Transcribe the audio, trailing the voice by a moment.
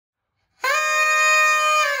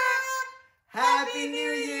Happy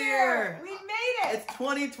New Year! We made it! It's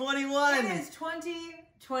 2021! It is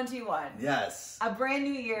 2021. Yes. A brand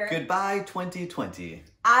new year. Goodbye, 2020.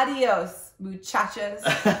 Adios, muchachas.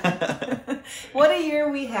 What a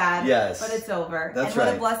year we had. Yes. But it's over. That's and what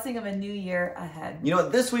right. a blessing of a new year ahead. You know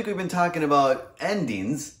what? This week we've been talking about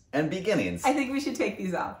endings and beginnings. I think we should take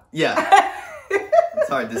these off. Yeah. It's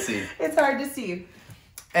hard to see. It's hard to see.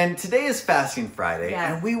 And today is Fasting Friday,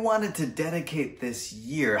 Yeah. and we wanted to dedicate this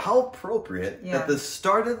year. How appropriate that the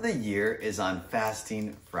start of the year is on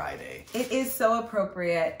Fasting Friday. It is so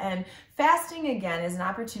appropriate. And fasting, again, is an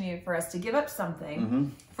opportunity for us to give up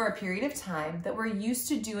something for a period of time that we're used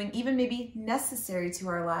to doing, even maybe necessary to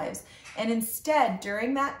our lives. And instead,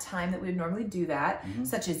 during that time that we would normally do that,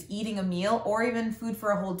 such as eating a meal or even food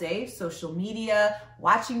for a whole day, social media,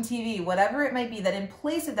 watching TV, whatever it might be, that in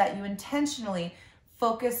place of that, you intentionally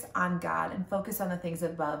focus on God and focus on the things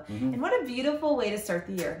above. And what a beautiful way to start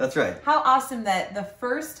the year. That's right. How awesome that the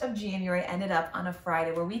 1st of January ended up on a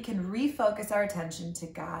Friday where we can refocus our attention to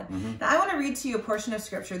God. Now, I want to read to you a portion of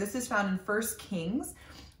scripture. This is found in 1 Kings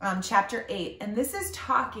chapter 8. And this is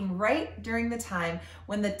talking right during the time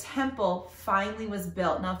when the temple finally was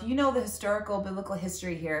built. Now, if you know the historical biblical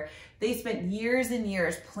history here, they spent years and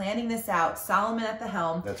years planning this out. Solomon at the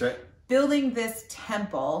helm. That's right. Building this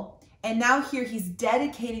temple. And now here he's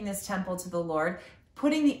dedicating this temple to the Lord,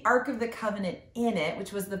 putting the Ark of the Covenant in it,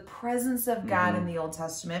 which was the presence of God in the Old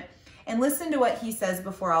Testament. And listen to what he says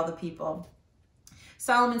before all the people.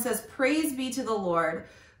 Solomon says, "Praise be to the Lord,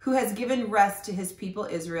 who has given rest to his people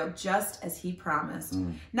Israel, just as he promised.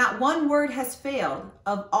 Not one word has failed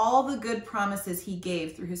of all the good promises he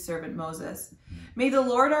gave through his servant Moses. May the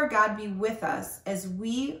Lord our God be with us as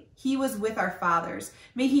he was with our fathers.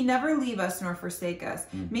 May he never leave us nor forsake us.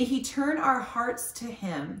 May he turn our hearts to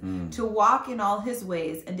him to walk in all his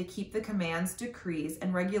ways and to keep the commands, decrees,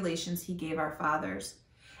 and regulations he gave our fathers.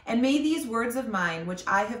 And may these words of mine, which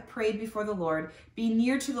I have prayed before the Lord, be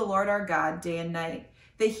near to the Lord our God day and night,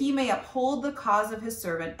 that he may uphold the cause of his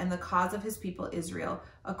servant and the cause of his people Israel,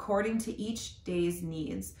 according to each day's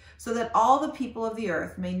needs, so that all the people of the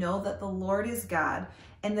earth may know that the Lord is God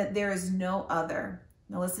and that there is no other."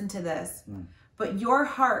 Now listen to this. "But your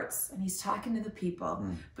hearts," and he's talking to the people,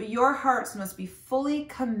 "but your hearts must be fully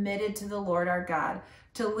committed to the Lord our God,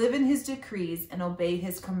 to live in his decrees and obey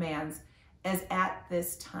his commands, as at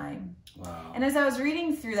this time." Wow. And as I was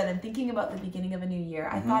reading through that and thinking about the beginning of a new year,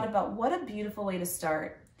 I thought about what a beautiful way to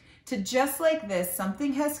start. To just like this,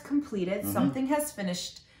 something has completed, something has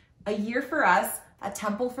finished, a year for us, a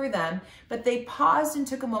temple for them, but they paused and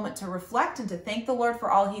took a moment to reflect and to thank the Lord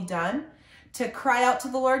for all he'd done, to cry out to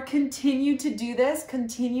the Lord, continue to do this,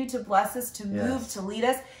 continue to bless us, to move, to lead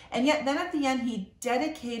us. And yet then at the end, he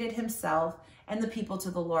dedicated himself and the people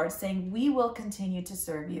to the Lord, saying, "We will continue to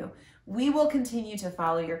serve you. We will continue to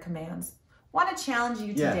follow your commands." I want to challenge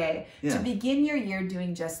you today to begin your year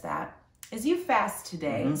doing just that. As you fast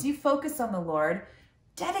today, as you focus on the Lord,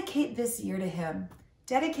 dedicate this year to him.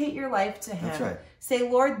 Dedicate your life to him. That's right. Say,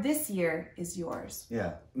 "Lord, this year is yours."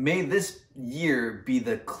 Yeah. May this year be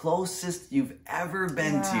the closest you've ever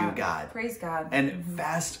been to God. Praise God. And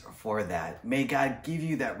fast for that. May God give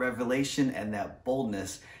you that revelation and that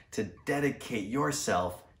boldness to dedicate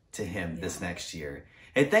yourself to him this next year.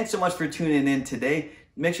 Hey, thanks so much for tuning in today.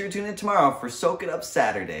 Make sure you tune in tomorrow for Soak It Up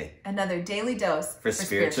Saturday. Another daily dose for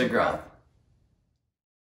spiritual growth.